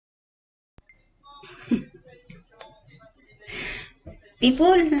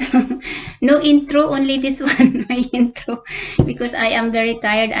People, no intro, only this one, my intro, because I am very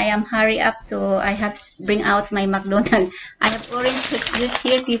tired. I am hurry up, so I have to bring out my McDonald. I have orange juice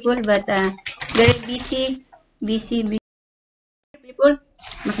here, people, but very busy people.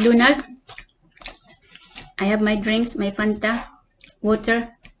 McDonald. I have my drinks, my Fanta, water.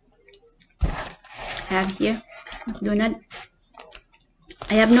 I have here McDonald.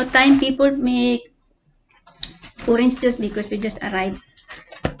 I have no time, people, make orange juice because we just arrived.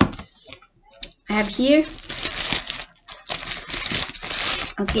 I have here.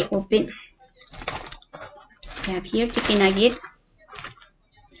 Okay, open. I have here chicken nugget.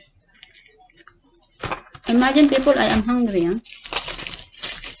 Imagine, people, I am hungry, huh?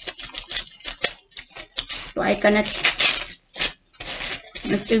 So I cannot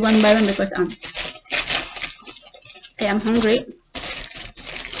take one by one because I am hungry.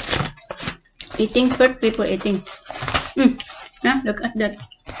 Eating first, people, eating. Yeah, look at that.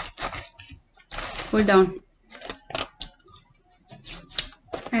 Pull down.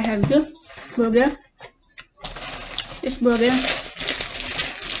 I have here burger. This burger.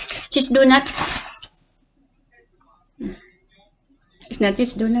 Cheese donut. It's not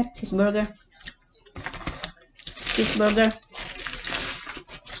cheese donut, cheese burger. Cheeseburger.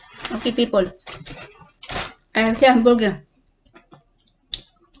 Okay, people. I have here hamburger.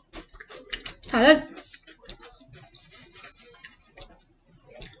 Salad.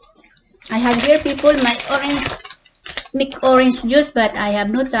 I have here, people, my orange juice, but I have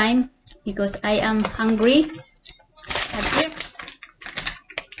no time because I am hungry. I have here.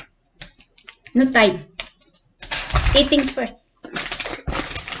 No time. Eating first.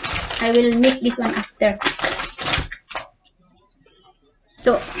 I will make this one after.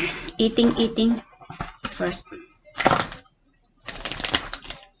 So, eating first.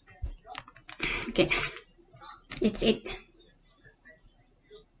 Okay, it's it.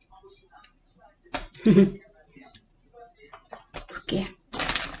 Okay,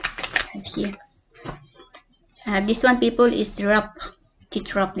 I have here. I have this one, people, is wrap.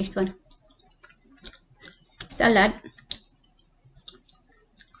 Teeth wrap, this one. Salad.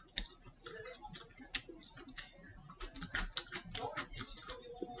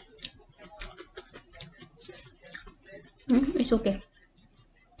 It's okay.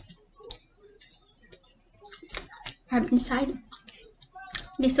 I have inside.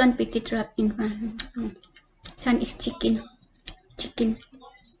 This one petit wrap in front. This one is chicken.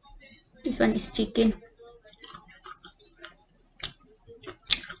 This one is chicken.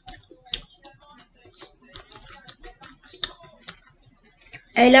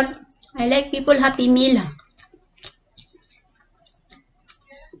 I like people Happy Meal.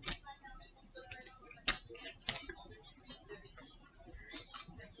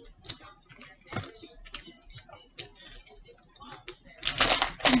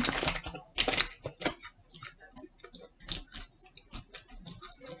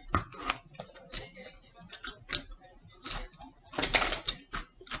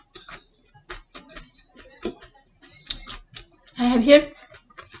 I have here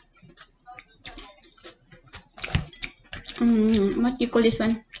what you call this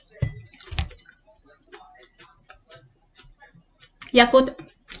one? Yakult.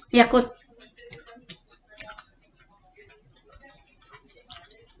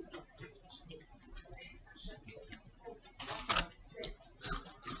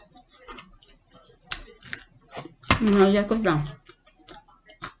 No, Yakult lang.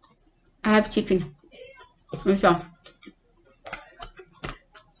 I have chicken. This one.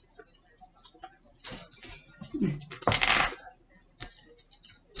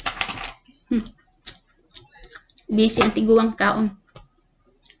 Busy ang tiguang kaon.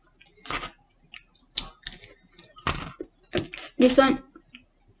 This one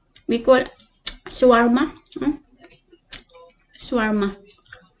we call shawarma. Shawarma.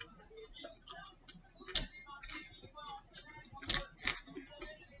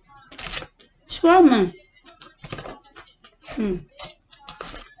 Shawarma.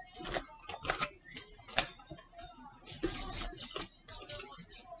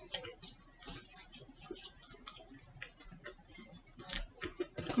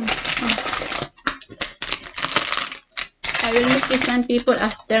 I will mix this one, people.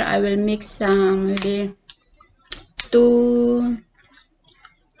 After I will mix maybe 2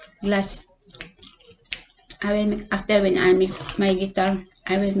 glass. I will mix after when I make my guitar.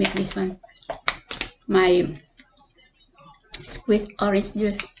 I will make this one. My squeezed orange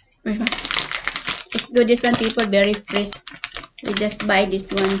juice. Which one? It's good, this one, people. Very fresh. We just buy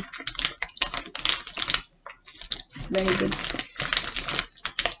this one. It's very good.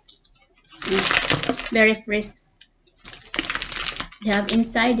 Very fresh. They have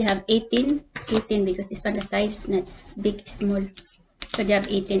inside, they have 18. 18 because this one, the size is not big, small. So they have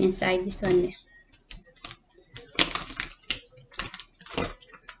 18 inside this one.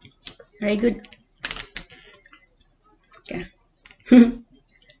 Very good. Okay.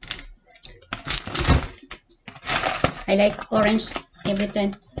 I like orange every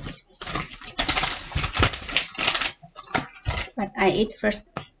time. But I eat first.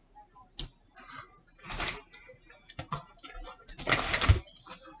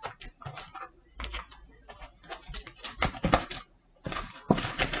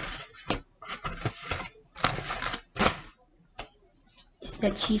 It's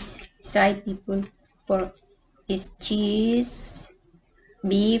the cheese side, people. For is cheese,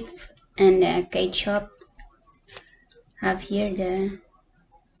 beef, and ketchup. Have here the,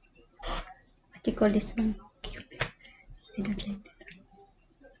 what do you call this one? I don't like that.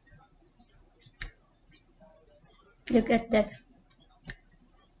 Look at that.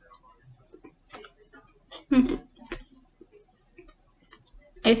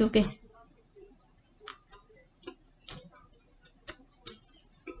 It's okay.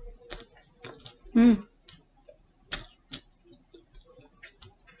 Mm.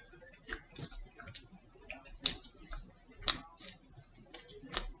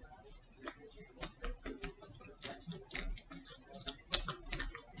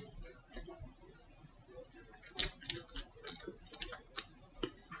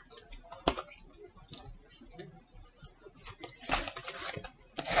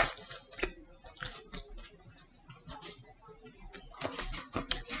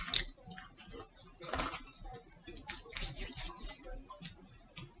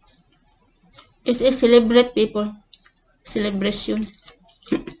 It's a celebrate, people. Celebration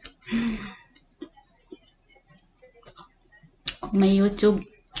of my YouTube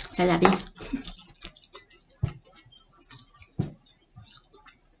salary.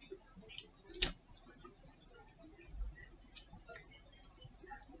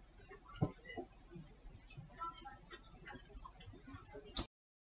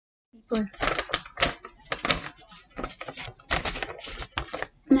 People.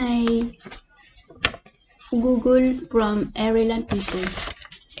 My Google from Ireland, people.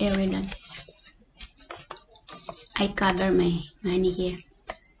 Ireland. I cover my money here.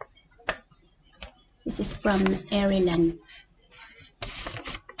 This is from Ireland.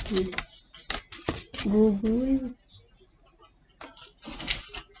 Google.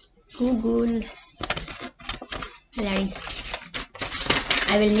 Google salary.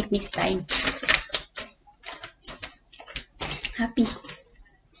 I will make next time. Happy.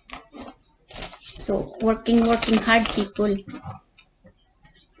 So working hard, people.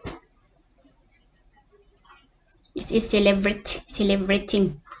 This is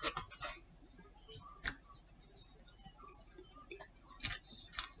celebrating.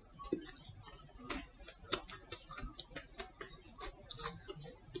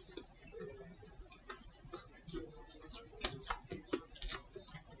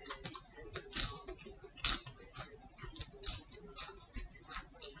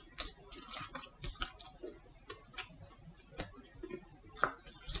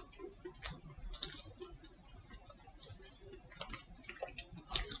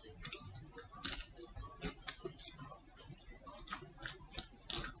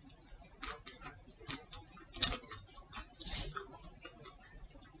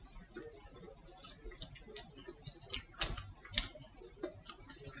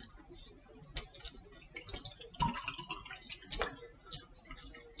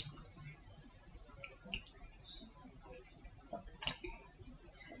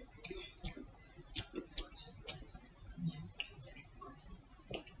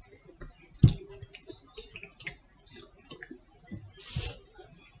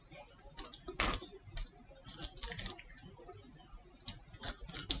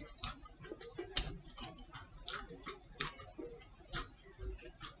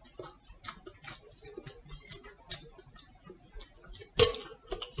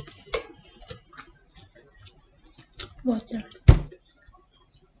 Water.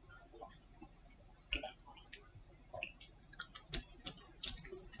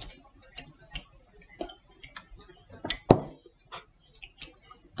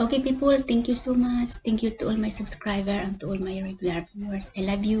 Okay, people, thank you so much. Thank you to all my subscribers and to all my regular viewers. I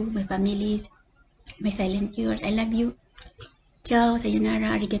love you, my families, my silent viewers. I love you. Ciao,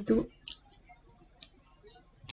 sayonara, arigato.